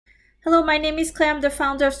Hello, my name is Clay. I'm the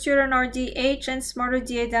founder of SmarterDA and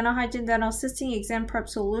SmarterDA Dental Hygiene Dental Assisting Exam Prep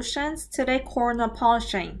Solutions. Today, coronal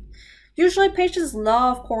polishing. Usually, patients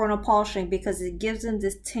love coronal polishing because it gives them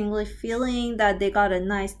this tingly feeling that they got a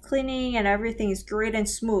nice cleaning and everything is great and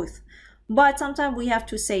smooth. But sometimes we have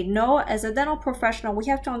to say no. As a dental professional, we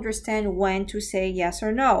have to understand when to say yes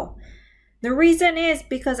or no. The reason is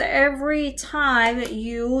because every time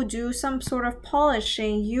you do some sort of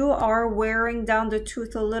polishing, you are wearing down the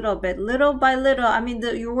tooth a little bit, little by little. I mean,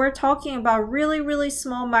 you were talking about really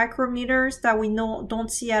small micrometers that we don't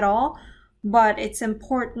see at all, but it's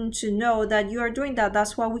important to know that you are doing that.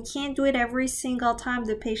 That's why we can't do it every single time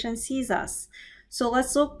the patient sees us. So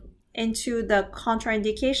let's look into the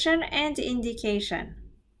contraindication and indication.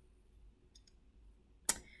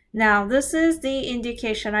 Now, this is the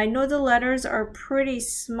indication. I know the letters are pretty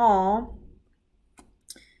small.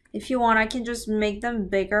 If you want, I can just make them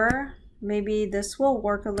bigger. Maybe this will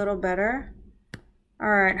work a little better. All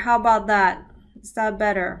right, how about that? Is that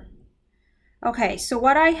better? Okay, so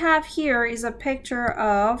what I have here is a picture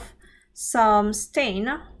of some stain.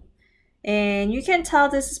 And you can tell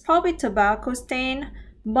this is probably tobacco stain,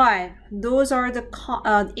 but those are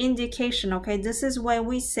the indication, okay? This is when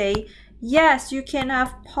we say, yes, you can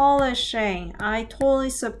have polishing. I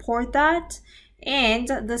totally support that, and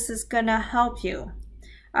this is gonna help you.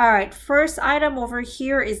 All right, first item over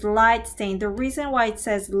here is light stain. The reason why it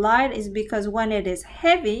says light is because when it is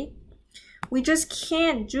heavy, we just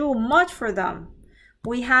can't do much for them.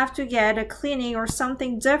 We have to get a cleaning or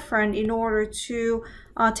something different in order to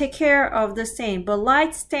take care of the stain. But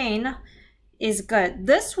light stain is good.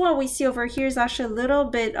 This one we see over here is actually a little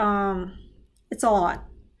bit, it's a lot.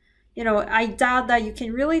 You know, I doubt that you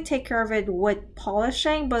can really take care of it with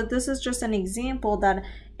polishing, but this is just an example that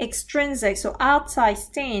extrinsic, so outside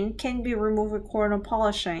stain, can be removed with coronal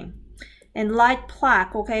polishing. And light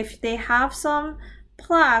plaque, okay, if they have some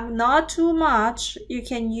plaque, not too much, you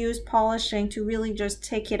can use polishing to really just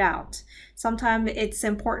take it out. Sometimes it's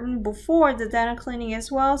important before the dental cleaning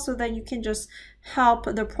as well, so that you can just help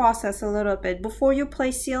the process a little bit. Before you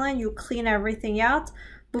place sealant, you clean everything out.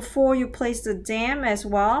 Before you place the dam as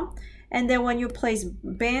well, and then when you place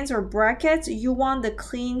bands or brackets, you want the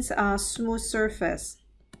clean, smooth surface.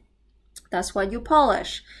 That's what you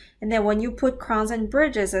polish. And then when you put crowns and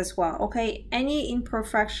bridges as well, okay, any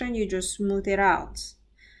imperfection, you just smooth it out.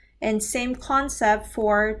 And same concept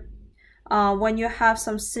for when you have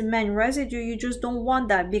some cement residue, you just don't want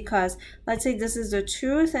that, because let's say this is the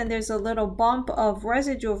tooth and there's a little bump of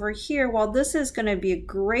residue over here. Well, this is going to be a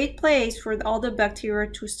great place for all the bacteria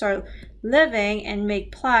to start living and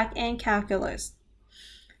make plaque and calculus.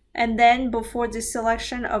 And then before the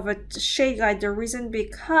selection of a shade guide, the reason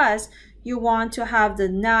because you want to have the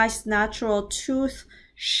nice natural tooth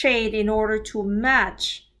shade in order to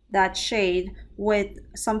match that shade with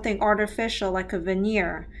something artificial like a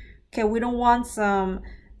veneer. Okay, we don't want some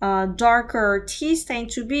darker tea stain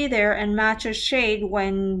to be there and match a shade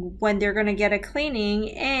when they're going to get a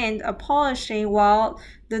cleaning and a polishing, while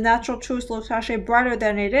the natural tooth looks actually brighter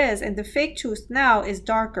than it is, and the fake tooth now is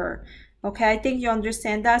darker. Okay, I think you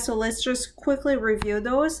understand that. So let's just quickly review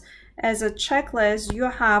those. As a checklist, you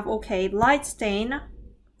have, okay, light stain,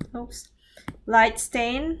 light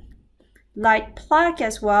stain, light plaque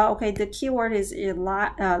as well. Okay, the keyword is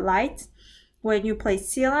light. When you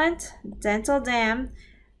place sealant, dental dam,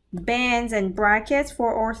 bands and brackets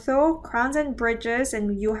for ortho, crowns and bridges,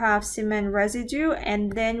 and you have cement residue,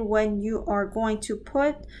 and then when you are going to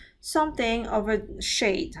put something of a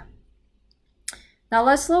shade. Now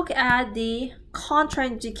let's look at the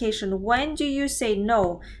contraindication. When do you say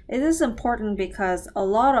no? It is important because a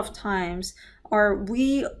lot of times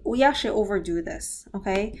we actually overdo this,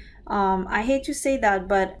 okay? I hate to say that,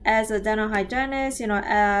 but as a dental hygienist, you know,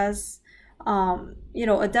 as you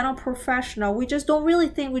know, a dental professional, we just don't really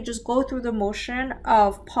think, we just go through the motion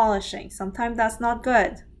of polishing. Sometimes that's not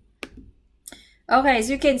good. Okay, as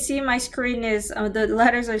you can see, my screen is, the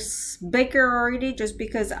letters are bigger already just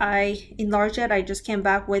because I enlarged it. I just came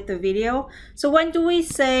back with the video. So when do we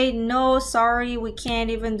say, no, sorry, we can't,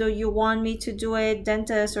 even though you want me to do it,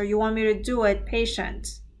 dentist, or you want me to do it,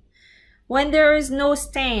 patient? When there is no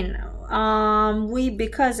stain,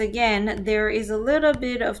 because again, there is a little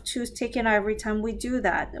bit of tooth taken out every time we do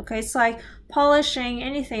that. Okay, it's like polishing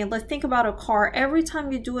anything. Let's think about a car. Every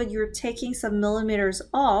time you do it, you're taking some millimeters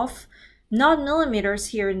off, not millimeters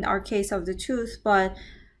here in our case of the tooth, but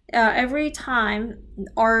every time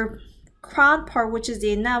our crown part, which is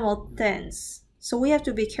the enamel, thins. So we have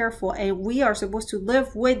to be careful, and we are supposed to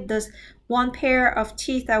live with this one pair of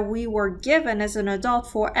teeth that we were given as an adult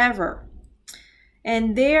forever.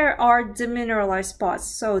 And there are demineralized spots.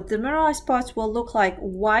 So demineralized spots will look like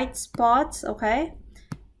white spots, okay,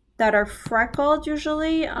 that are freckled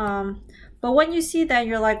usually. But when you see that,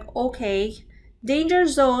 you're like, okay, danger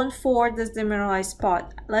zone for this demineralized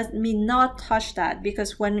spot. Let me not touch that,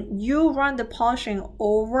 because when you run the polishing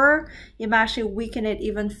over, you might actually weaken it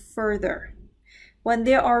even further. When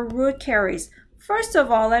there are root caries, first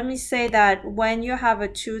of all, let me say that when you have a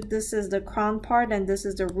tooth, this is the crown part and this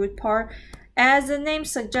is the root part. As the name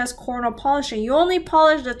suggests, coronal polishing, you only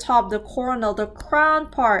polish the top, the coronal, the crown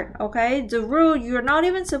part, okay? The root, you're not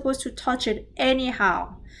even supposed to touch it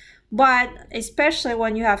anyhow. But especially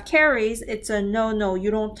when you have caries, it's a no-no. You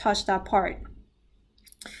don't touch that part.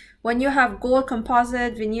 When you have gold,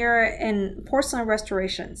 composite, veneer, and porcelain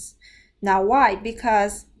restorations. Now, why?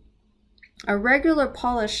 Because a regular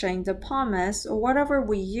polishing, the pumice or whatever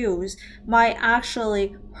we use, might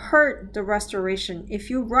actually hurt the restoration. If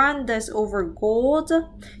you run this over gold,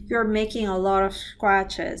 you're making a lot of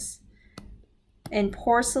scratches. And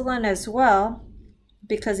porcelain as well,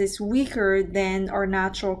 because it's weaker than our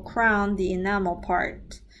natural crown, the enamel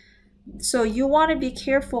part. So you want to be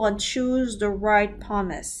careful and choose the right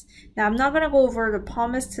pumice. Now, I'm not going to go over the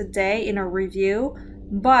pumice today in a review,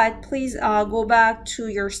 but please go back to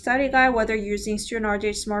your study guide, whether you're using StudentRDA,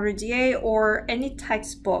 SmarterDA, or any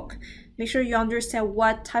textbook. Make sure you understand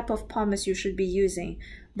what type of pumice you should be using.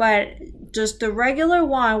 But just the regular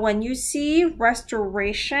one, when you see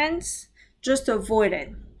restorations, just avoid it.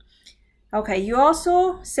 Okay, you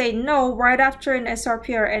also say no right after an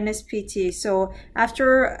SRP or NSPT. So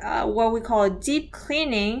after what we call a deep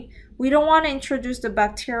cleaning, we don't want to introduce the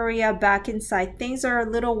bacteria back inside. Things are a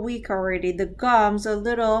little weak already. The gums are a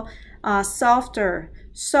little softer.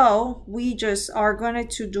 So we just are going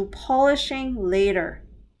to do polishing later.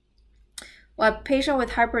 A patient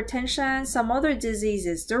with hypertension, some other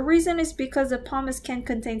diseases. The reason is because the pumice can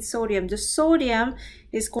contain sodium. The sodium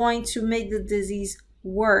is going to make the disease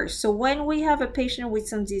worse. So when we have a patient with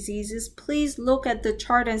some diseases, please look at the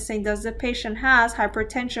chart and say, does the patient has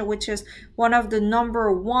hypertension, which is one of the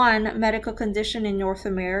 #1 medical condition in North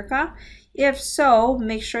America? If so,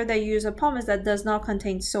 make sure that you use a pumice that does not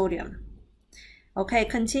contain sodium. Okay,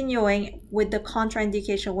 continuing with the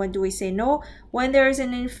contraindication. When do we say no? When there is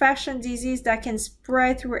an infection disease that can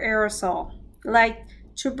spread through aerosol, like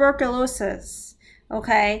tuberculosis,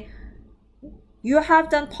 okay? You have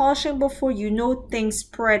done polishing before, you know things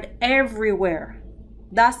spread everywhere.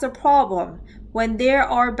 That's the problem. When there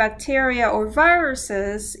are bacteria or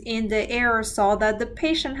viruses in the aerosol that the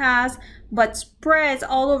patient has, but spreads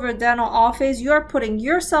all over the dental office, you're putting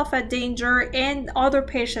yourself at danger and other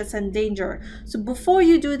patients in danger. So before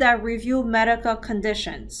you do that, review medical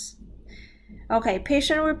conditions. Okay,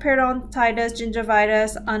 patient with periodontitis,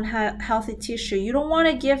 gingivitis, unhealthy tissue. You don't want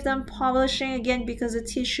to give them polishing again because the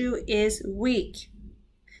tissue is weak.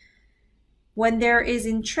 When there is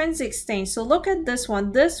intrinsic stain, so look at this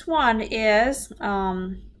one. This one is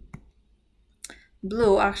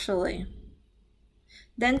blue actually.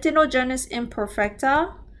 Dentinogenes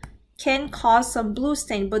imperfecta can cause some blue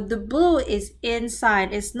stain, but the blue is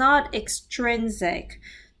inside, it's not extrinsic.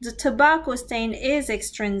 The tobacco stain is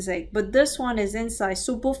extrinsic, but this one is inside.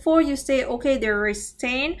 So before you say, okay, there is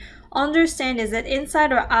stain, understand, is it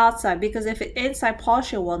inside or outside? Because if it's inside,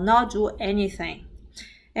 polishing will not do anything.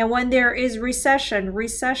 And when there is recession,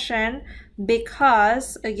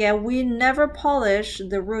 because again, we never polish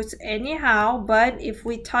the roots anyhow, but if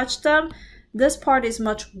we touch them, this part is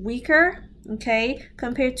much weaker, okay,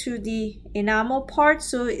 compared to the enamel part,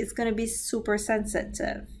 so it's going to be super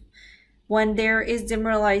sensitive. When there is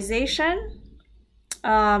demineralization,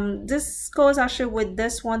 this goes actually with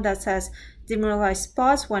this one that says demineralized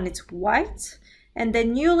spots when it's white. And the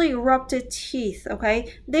newly erupted teeth,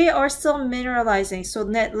 okay, they are still mineralizing. So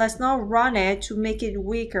let's not run it to make it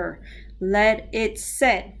weaker. Let it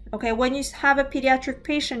sit. Okay, when you have a pediatric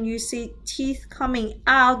patient, you see teeth coming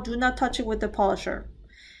out, do not touch it with the polisher.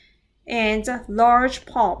 And large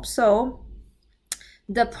pulp. So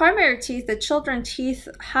the primary teeth, the children's teeth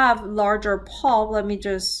have larger pulp. Let me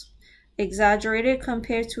just exaggerate it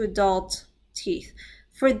compared to adult teeth.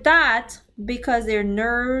 For that, because their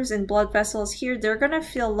nerves and blood vessels here, they're going to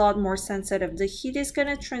feel a lot more sensitive. The heat is going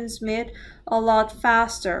to transmit a lot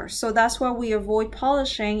faster. So that's why we avoid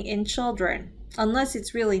polishing in children, unless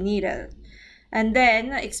it's really needed. And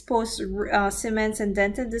then exposed cements and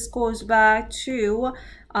dentin. This goes back to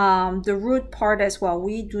the root part as well.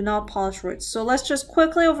 We do not polish roots. So let's just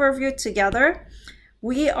quickly overview together.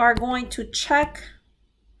 We are going to check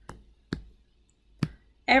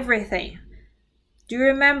everything. Do you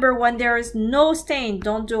remember when there is no stain,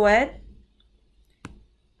 don't do it.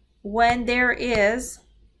 when there is,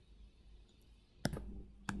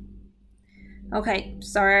 okay,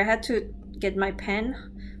 sorry, I had to get my pen.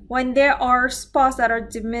 When there are spots that are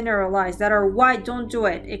demineralized, that are white, don't do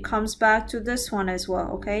it. It comes back to this one as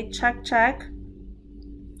well, okay? Check, check.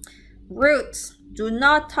 Roots, do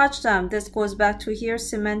not touch them. This goes back to here,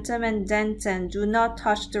 cementum and dentin. Do not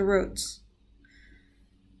touch the roots.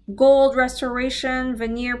 Gold restoration,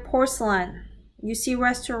 veneer, porcelain. You see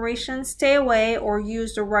restoration, stay away or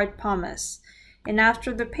use the right pumice. And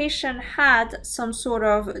after the patient had some sort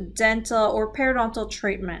of dental or periodontal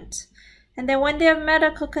treatment. And then when they have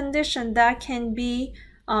medical condition that can be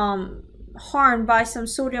harmed by some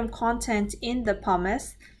sodium content in the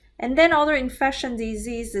pumice, and then other infection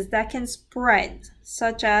diseases that can spread,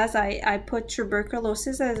 such as I put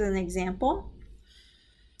tuberculosis as an example.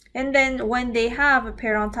 And then when they have a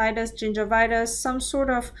periodontitis, gingivitis, some sort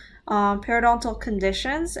of periodontal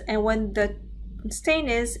conditions, and when the stain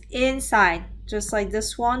is inside, just like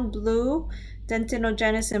this one, blue,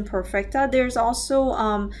 dentinogenesis imperfecta. There's also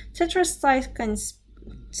tetracycline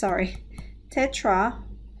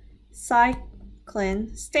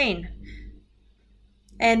stain.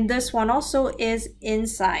 And this one also is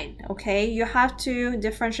inside, okay? You have to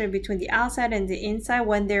differentiate between the outside and the inside.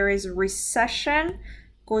 When there is recession,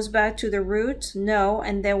 goes back to the root, no.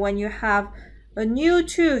 And then when you have a new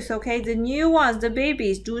tooth, okay, the new ones, the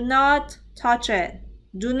babies, do not touch it.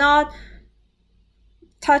 Do not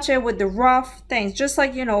touch it with the rough things, just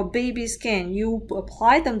like, you know, baby skin. You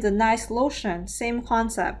apply them the nice lotion, same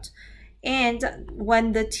concept. And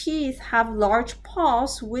when the teeth have large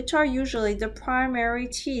pulse, which are usually the primary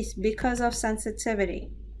teeth because of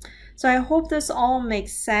sensitivity. So I hope this all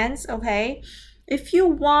makes sense, okay? If you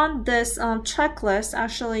want this checklist,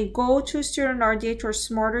 actually go to StudentRDA or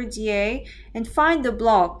SmarterDA and find the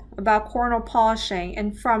blog about coronal polishing.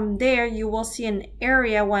 And from there, you will see an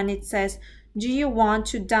area when it says, do you want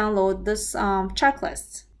to download this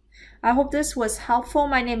checklist? I hope this was helpful.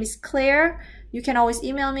 My name is Claire. You can always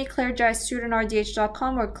email me,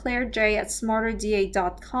 clairej@studentrdh.com or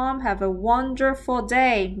clairej@smarterda.com. Have a wonderful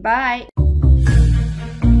day. Bye.